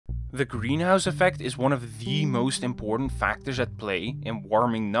The greenhouse effect is one of the most important factors at play in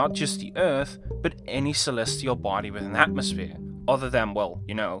warming not just the Earth, but any celestial body with an atmosphere. Other than, well,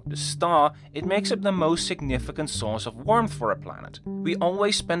 the star, it makes up the most significant source of warmth for a planet. We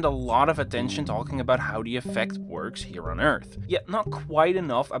always spend a lot of attention talking about how the effect works here on Earth, yet not quite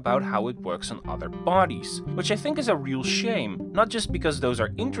enough about how it works on other bodies, which I think is a real shame, not just because those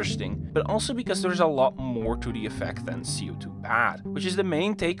are interesting, but also because there's a lot more to the effect than CO2 bad, which is the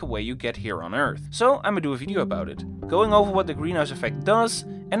main takeaway you get here on Earth. So I'm gonna do a video about it, going over what the greenhouse effect does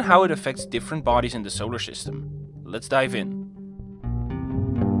and how it affects different bodies in the solar system. Let's dive in.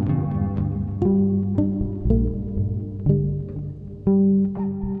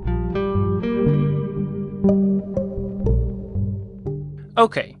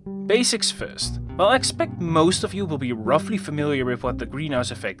 Okay, basics first. While I expect most of you will be roughly familiar with what the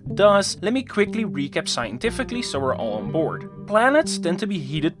greenhouse effect does, let me quickly recap scientifically so we're all on board. Planets tend to be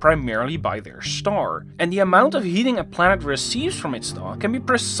heated primarily by their star, and the amount of heating a planet receives from its star can be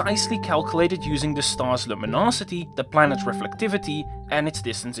precisely calculated using the star's luminosity, the planet's reflectivity, and its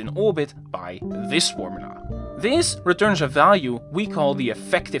distance in orbit by this formula. This returns a value we call the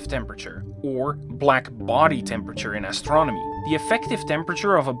effective temperature, or black body temperature in astronomy. The effective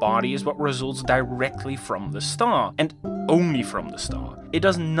temperature of a body is what results directly from the star, and only from the star. It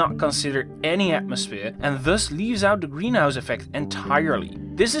does not consider any atmosphere, and thus leaves out the greenhouse effect entirely.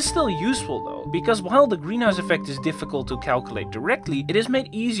 This is still useful though, because while the greenhouse effect is difficult to calculate directly, it is made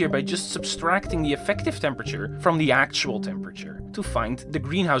easier by just subtracting the effective temperature from the actual temperature to find the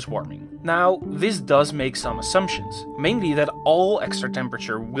greenhouse warming. Now, this does make some assumptions, mainly that all extra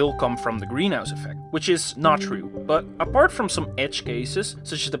temperature will come from the greenhouse effect, which is not true, but apart from some edge cases,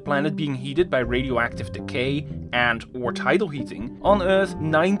 such as the planet being heated by radioactive decay and or tidal heating, on Earth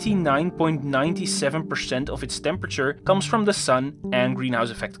 99.97% of its temperature comes from the sun and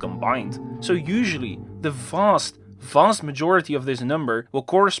greenhouse effect combined. So usually, the vast majority of this number will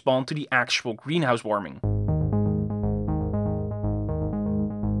correspond to the actual greenhouse warming.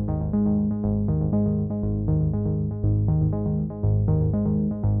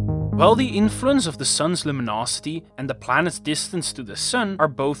 While the influence of the sun's luminosity and the planet's distance to the sun are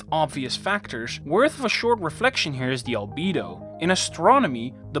both obvious factors, worth of a short reflection here is the albedo. In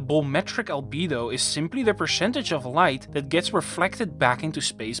astronomy, the bolometric albedo is simply the percentage of light that gets reflected back into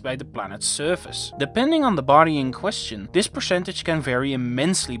space by the planet's surface. Depending on the body in question, this percentage can vary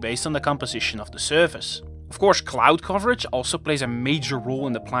immensely based on the composition of the surface. Of course, cloud coverage also plays a major role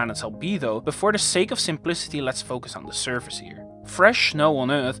in the planet's albedo, but for the sake of simplicity, let's focus on the surface here. Fresh snow on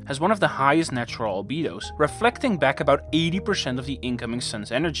Earth has one of the highest natural albedos, reflecting back about 80% of the incoming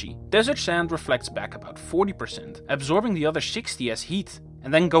sun's energy. Desert sand reflects back about 40%, absorbing the other 60% as heat.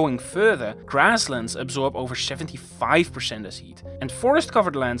 And then going further, grasslands absorb over 75% as heat, and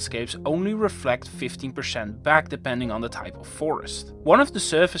forest-covered landscapes only reflect 15% back depending on the type of forest. One of the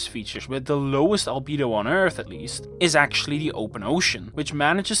surface features with the lowest albedo on Earth at least is actually the open ocean, which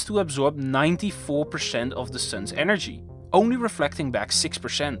manages to absorb 94% of the sun's energy, only reflecting back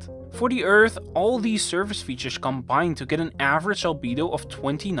 6%. For the Earth, all these surface features combine to get an average albedo of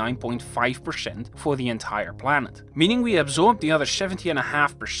 29.5% for the entire planet, meaning we absorb the other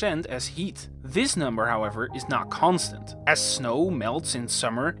 70.5% as heat. This number, however, is not constant. As snow melts in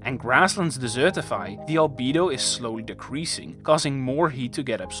summer and grasslands desertify, the albedo is slowly decreasing, causing more heat to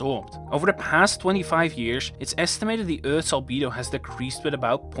get absorbed. Over the past 25 years, it's estimated the Earth's albedo has decreased with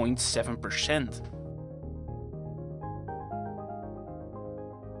about 0.7%.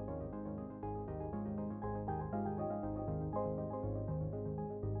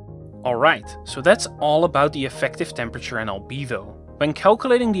 Alright, so that's all about the effective temperature and albedo. When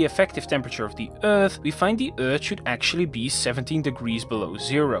calculating the effective temperature of the Earth, we find the Earth should actually be 17 degrees below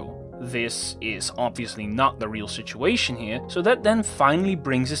zero. This is obviously not the real situation here, so that then finally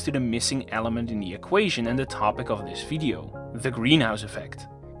brings us to the missing element in the equation and the topic of this video, the greenhouse effect,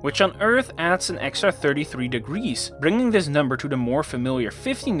 which on Earth adds an extra 33 degrees, bringing this number to the more familiar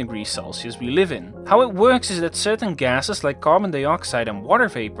 15 degrees Celsius we live in. How it works is that certain gases like carbon dioxide and water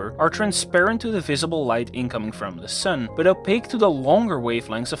vapor are transparent to the visible light incoming from the sun, but opaque to the longer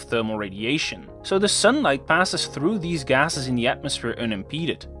wavelengths of thermal radiation. So the sunlight passes through these gases in the atmosphere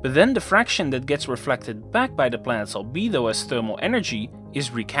unimpeded, but then the fraction that gets reflected back by the planet's albedo as thermal energy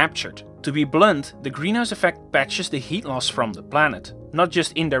is recaptured. To be blunt, the greenhouse effect patches the heat loss from the planet. not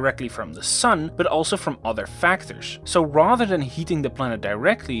just indirectly from the sun, but also from other factors. So rather than heating the planet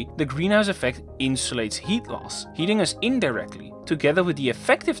directly, the greenhouse effect insulates heat loss, heating us indirectly. Together with the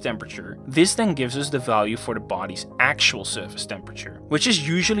effective temperature, this then gives us the value for the body's actual surface temperature, which is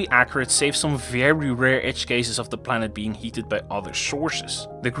usually accurate save some very rare edge cases of the planet being heated by other sources.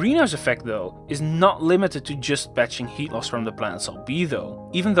 The greenhouse effect though is not limited to just batching heat loss from the planet's albedo.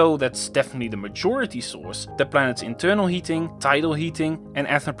 Even though that's definitely the majority source, the planet's internal heating, tidal heating and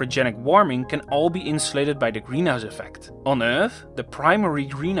anthropogenic warming can all be insulated by the greenhouse effect. On Earth, the primary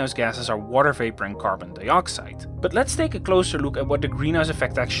greenhouse gases are water vapor and carbon dioxide. But let's take a closer look at what the greenhouse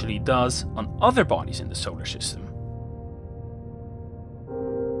effect actually does on other bodies in the solar system.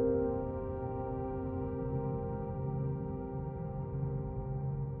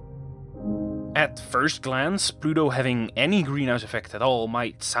 At first glance, Pluto having any greenhouse effect at all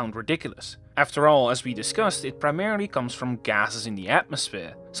might sound ridiculous. After all, as we discussed, it primarily comes from gases in the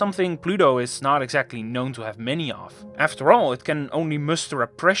atmosphere, something Pluto is not exactly known to have many of. After all, it can only muster a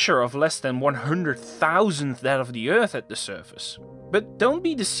pressure of less than 100,000th that of the Earth at the surface. But don't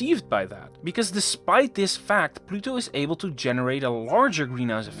be deceived by that, because despite this fact, Pluto is able to generate a larger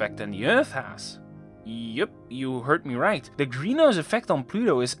greenhouse effect than the Earth has. Yep, you heard me right. The greenhouse effect on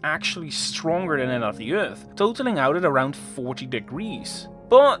Pluto is actually stronger than that of the Earth, totaling out at around 40 degrees.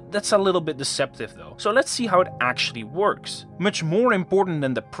 But that's a little bit deceptive though, so let's see how it actually works. Much more important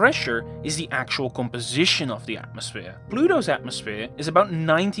than the pressure is the actual composition of the atmosphere. Pluto's atmosphere is about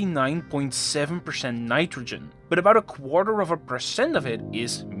 99.7% nitrogen, but about 0.25% of it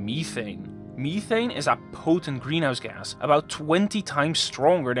is methane. Methane is a potent greenhouse gas, about 20 times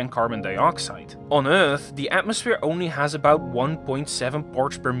stronger than carbon dioxide. On Earth, the atmosphere only has about 1.7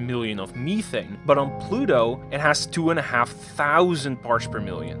 parts per million of methane, but on Pluto, it has 2,500 parts per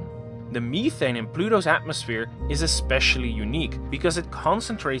million. The methane in Pluto's atmosphere is especially unique because it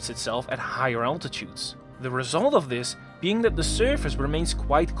concentrates itself at higher altitudes. The result of this being that the surface remains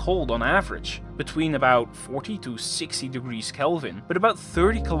quite cold on average, between about 40 to 60 degrees Kelvin, but about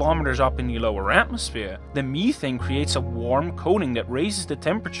 30 kilometers up in the lower atmosphere, the methane creates a warm coating that raises the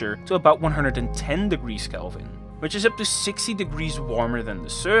temperature to about 110 degrees Kelvin, which is up to 60 degrees warmer than the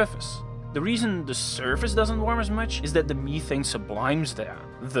surface. The reason the surface doesn't warm as much is that the methane sublimes there,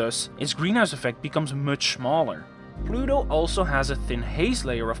 thus its greenhouse effect becomes much smaller. Pluto also has a thin haze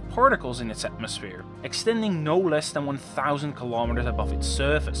layer of particles in its atmosphere, extending no less than 1,000 kilometers above its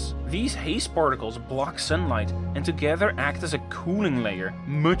surface. These haze particles block sunlight and together act as a cooling layer,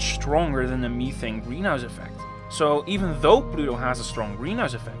 much stronger than the methane greenhouse effect. So even though Pluto has a strong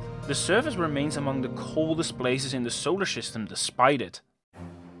greenhouse effect, the surface remains among the coldest places in the solar system despite it.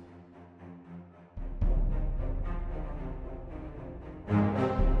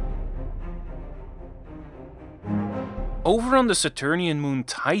 Over on the Saturnian moon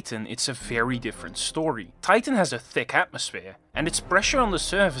Titan, it's a very different story. Titan has a thick atmosphere, and its pressure on the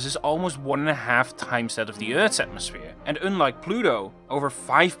surface is almost 1.5 times that of the Earth's atmosphere. And unlike Pluto, over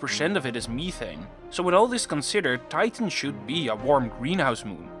 5% of it is methane. So with all this considered, Titan should be a warm greenhouse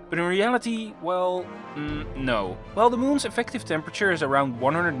moon. But in reality, well, no. While the moon's effective temperature is around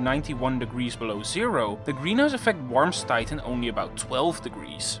 191 degrees below zero, the greenhouse effect warms Titan only about 12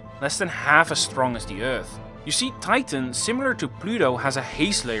 degrees, less than half as strong as the Earth. You see, Titan, similar to Pluto, has a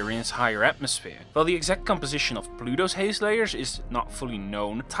haze layer in its higher atmosphere. While the exact composition of Pluto's haze layers is not fully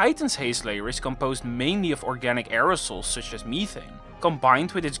known, Titan's haze layer is composed mainly of organic aerosols such as methane.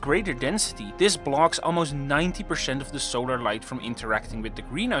 Combined with its greater density, this blocks almost 90% of the solar light from interacting with the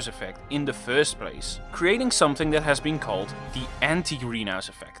greenhouse effect in the first place, creating something that has been called the anti-greenhouse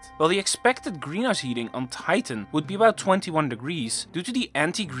effect. While the expected greenhouse heating on Titan would be about 21 degrees, due to the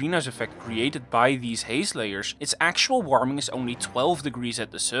anti-greenhouse effect created by these haze layers, its actual warming is only 12 degrees at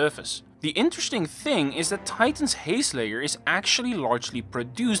the surface. The interesting thing is that Titan's haze layer is actually largely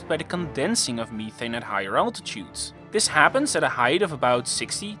produced by the condensing of methane at higher altitudes. This happens at a height of about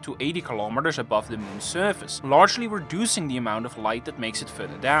 60 to 80 kilometers above the moon's surface, largely reducing the amount of light that makes it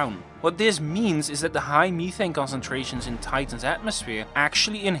further down. What this means is that the high methane concentrations in Titan's atmosphere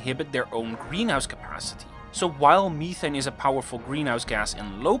actually inhibit their own greenhouse capacity. So while methane is a powerful greenhouse gas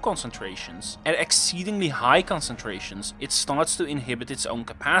in low concentrations, at exceedingly high concentrations it starts to inhibit its own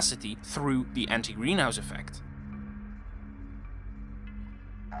capacity through the anti-greenhouse effect.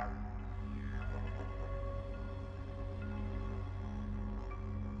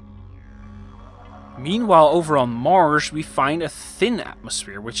 Meanwhile, over on Mars, we find a thin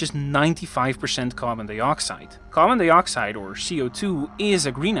atmosphere, which is 95% carbon dioxide. Carbon dioxide, or CO2, is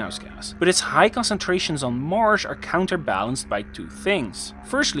a greenhouse gas, but its high concentrations on Mars are counterbalanced by two things.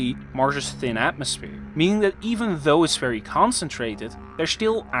 Firstly, Mars' thin atmosphere, meaning that even though it's very concentrated, there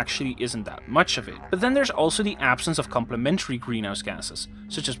still actually isn't that much of it. But then there's also the absence of complementary greenhouse gases,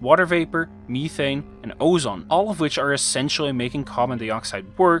 such as water vapor, methane, and ozone, all of which are essential in making carbon dioxide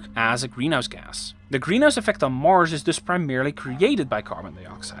work as a greenhouse gas. The greenhouse effect on Mars is thus primarily created by carbon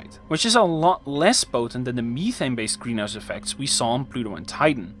dioxide, which is a lot less potent than the methane-based greenhouse effects we saw on Pluto and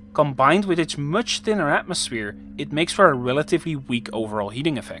Titan. Combined with its much thinner atmosphere, it makes for a relatively weak overall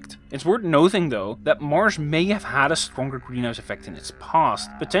heating effect. It's worth noting though that Mars may have had a stronger greenhouse effect in its past,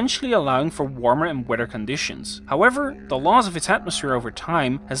 potentially allowing for warmer and wetter conditions. However, the loss of its atmosphere over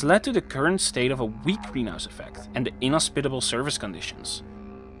time has led to the current state of a weak greenhouse effect and the inhospitable surface conditions.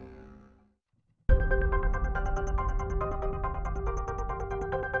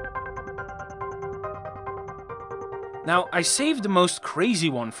 Now, I saved the most crazy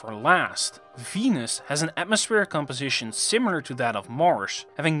one for last. Venus has an atmospheric composition similar to that of Mars,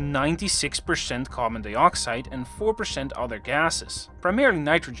 having 96% carbon dioxide and 4% other gases, primarily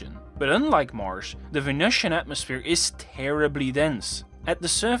nitrogen. But unlike Mars, the Venusian atmosphere is terribly dense, at the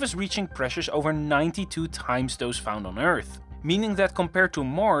surface reaching pressures over 92 times those found on Earth, meaning that compared to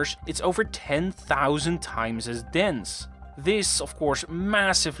Mars, it's over 10,000 times as dense. This, of course,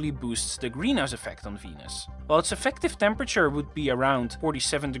 massively boosts the greenhouse effect on Venus. While its effective temperature would be around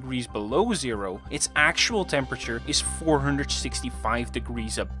 47 degrees below zero, its actual temperature is 465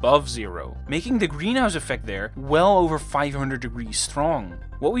 degrees above zero, making the greenhouse effect there well over 500 degrees strong.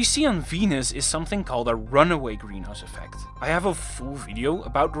 What we see on Venus is something called a runaway greenhouse effect. I have a full video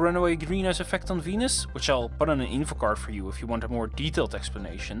about the runaway greenhouse effect on Venus, which I'll put on an info card for you if you want a more detailed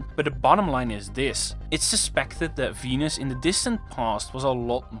explanation, but the bottom line is this. It's suspected that Venus in the distant past was a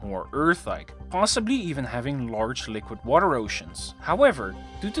lot more Earth-like, possibly even having large liquid water oceans. However,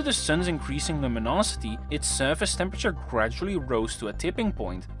 due to the sun's increasing luminosity, its surface temperature gradually rose to a tipping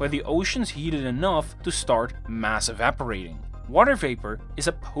point where the oceans heated enough to start mass evaporating. Water vapor is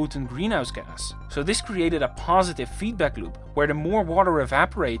a potent greenhouse gas, so this created a positive feedback loop where the more water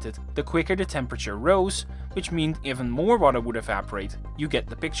evaporated, the quicker the temperature rose, which means even more water would evaporate. You get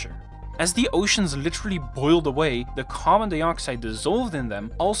the picture. As the oceans literally boiled away, the carbon dioxide dissolved in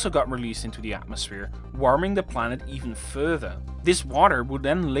them also got released into the atmosphere, warming the planet even further. This water would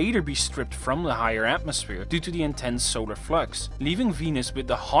then later be stripped from the higher atmosphere due to the intense solar flux, leaving Venus with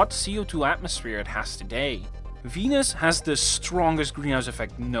the hot CO2 atmosphere it has today. Venus has the strongest greenhouse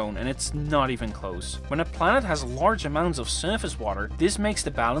effect known, and it's not even close. When a planet has large amounts of surface water, this makes the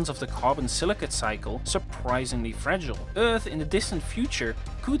balance of the carbon-silicate cycle surprisingly fragile. Earth in the distant future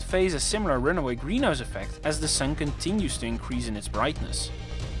could face a similar runaway greenhouse effect as the sun continues to increase in its brightness.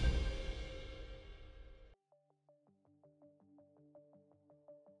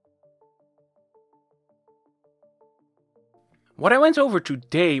 What I went over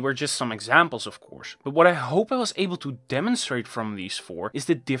today were just some examples, of course, but what I hope I was able to demonstrate from these four is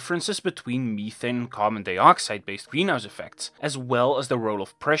the differences between methane and carbon dioxide based greenhouse effects, as well as the role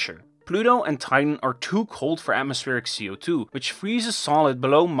of pressure. Pluto and Titan are too cold for atmospheric CO2, which freezes solid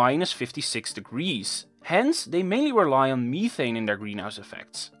below minus 56 degrees. Hence, they mainly rely on methane in their greenhouse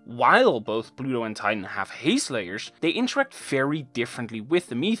effects. While both Pluto and Titan have haze layers, they interact very differently with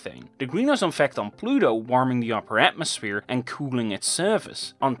the methane. The greenhouse effect on Pluto warming the upper atmosphere and cooling its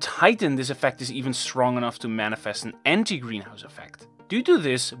surface. On Titan, this effect is even strong enough to manifest an anti-greenhouse effect. Due to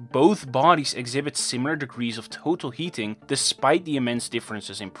this, both bodies exhibit similar degrees of total heating despite the immense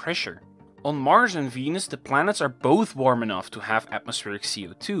differences in pressure. On Mars and Venus, the planets are both warm enough to have atmospheric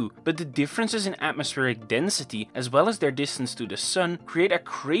CO2, but the differences in atmospheric density as well as their distance to the Sun create a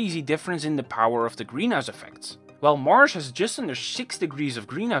crazy difference in the power of the greenhouse effects. While Mars has just under 6 degrees of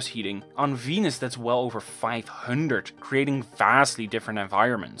greenhouse heating, on Venus that's well over 500, creating vastly different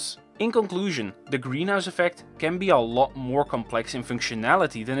environments. In conclusion, the greenhouse effect can be a lot more complex in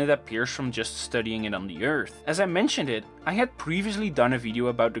functionality than it appears from just studying it on the Earth. As I mentioned it, I had previously done a video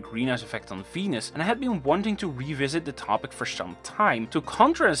about the greenhouse effect on Venus, and I had been wanting to revisit the topic for some time to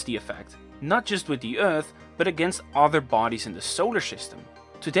contrast the effect, not just with the Earth, but against other bodies in the solar system.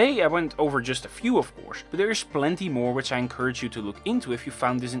 Today I went over just a few, of course, but there is plenty more which I encourage you to look into if you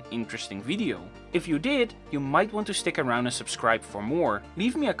found this an interesting video. If you did, you might want to stick around and subscribe for more.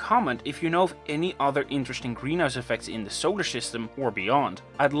 Leave me a comment if you know of any other interesting greenhouse effects in the solar system or beyond.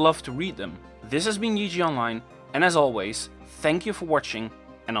 I'd love to read them. This has been YG Online, and as always, thank you for watching,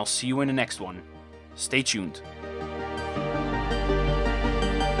 and I'll see you in the next one. Stay tuned.